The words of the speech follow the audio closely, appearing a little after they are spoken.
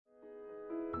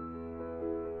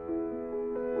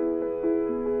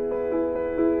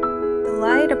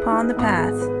Light Upon the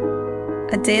Path,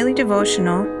 a daily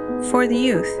devotional for the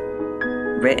youth,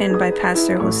 written by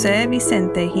Pastor Jose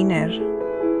Vicente Giner.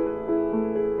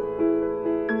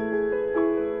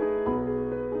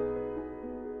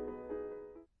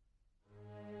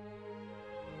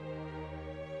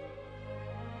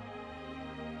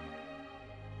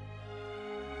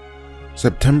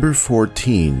 September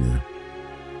 14,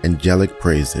 Angelic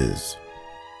Praises.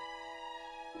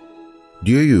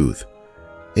 Dear youth,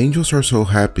 angels are so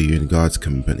happy in God's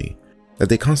company that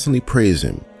they constantly praise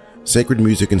Him. Sacred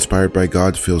music inspired by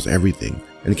God fills everything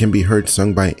and can be heard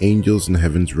sung by angels in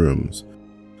heaven's rooms.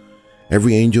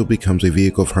 Every angel becomes a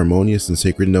vehicle of harmonious and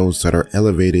sacred notes that are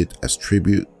elevated as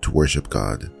tribute to worship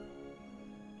God.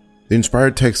 The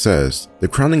inspired text says, "The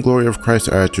crowning glory of Christ's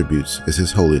attributes is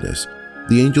His holiness.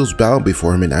 The angels bow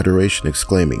before Him in adoration,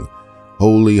 exclaiming,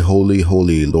 'Holy, holy,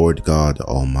 holy, Lord God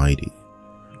Almighty.'"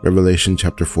 Revelation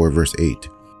chapter 4, verse 8.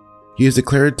 He is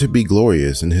declared to be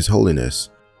glorious in His holiness.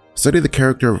 Study the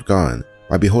character of God.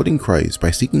 By beholding Christ, by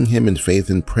seeking Him in faith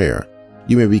and prayer,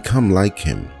 you may become like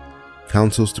Him.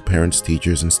 Counsels to Parents,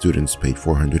 Teachers, and Students, page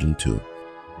 402.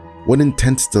 What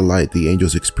intense delight the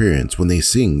angels experience when they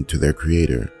sing to their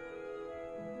Creator.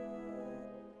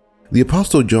 The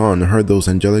Apostle John heard those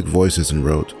angelic voices and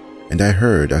wrote, "And I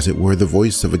heard as it were the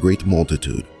voice of a great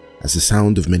multitude, as the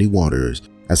sound of many waters,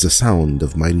 as the sound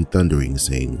of mighty thundering,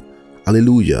 saying,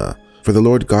 Alleluia, for the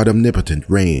Lord God omnipotent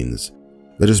reigns.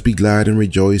 Let us be glad and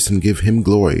rejoice and give Him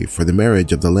glory, for the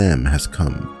marriage of the Lamb has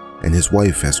come, and His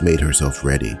wife has made herself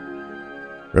ready."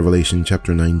 Revelation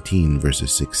chapter 19,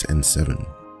 verses 6 and 7.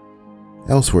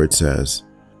 Elsewhere it says,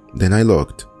 "Then I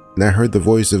looked, and I heard the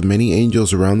voice of many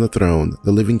angels around the throne,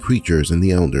 the living creatures and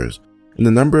the elders, and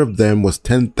the number of them was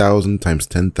 10,000 times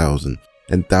 10,000,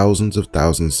 and thousands of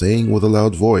thousands, saying with a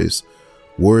loud voice,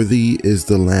 Worthy is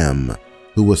the Lamb,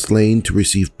 who was slain to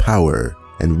receive power,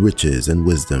 and riches, and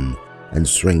wisdom, and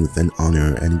strength, and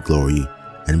honor, and glory,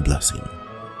 and blessing.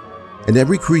 And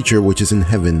every creature which is in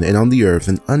heaven, and on the earth,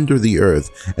 and under the earth,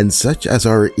 and such as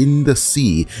are in the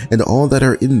sea, and all that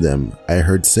are in them, I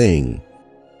heard saying,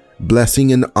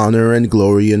 Blessing and honor and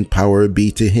glory and power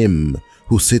be to Him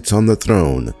who sits on the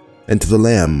throne, and to the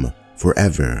Lamb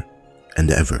forever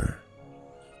and ever."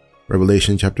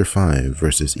 Revelation chapter 5,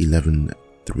 verses 11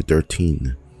 through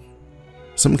 13.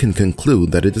 Some can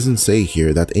conclude that it doesn't say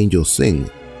here that angels sing,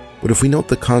 but if we note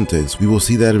the context, we will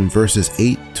see that in verses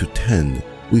 8 to 10,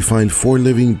 we find 4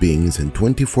 living beings and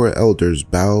 24 elders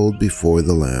bowed before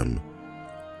the Lamb,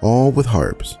 all with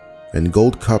harps and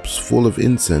gold cups full of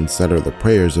incense that are the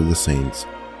prayers of the saints,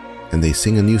 and they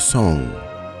sing a new song.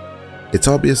 It's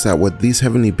obvious that what these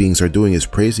heavenly beings are doing is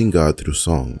praising God through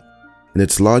song, and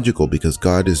it's logical because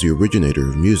God is the originator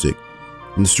of music.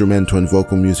 Instrumental and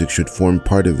vocal music should form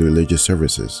part of the religious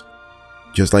services.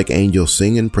 Just like angels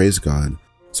sing and praise God,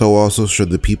 so also should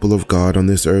the people of God on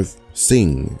this earth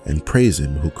sing and praise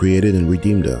Him who created and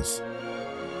redeemed us.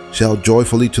 Shout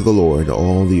joyfully to the Lord,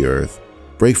 all the earth.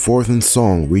 Break forth in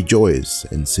song, rejoice,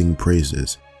 and sing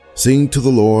praises. Sing to the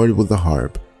Lord with the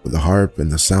harp and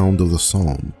the sound of the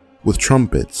psalm, with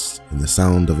trumpets and the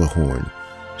sound of a horn.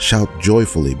 Shout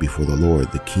joyfully before the Lord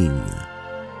the King.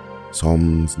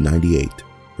 Psalms 98,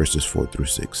 verses 4 through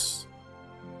 6.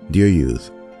 Dear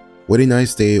youth, what a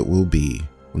nice day it will be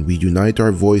when we unite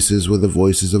our voices with the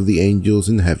voices of the angels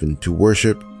in heaven to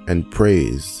worship and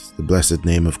praise the blessed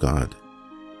name of God.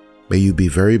 May you be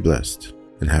very blessed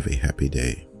and have a happy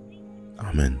day.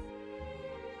 Amen.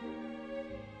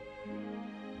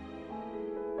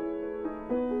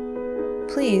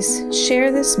 Please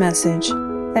share this message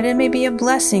that it may be a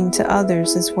blessing to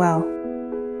others as well.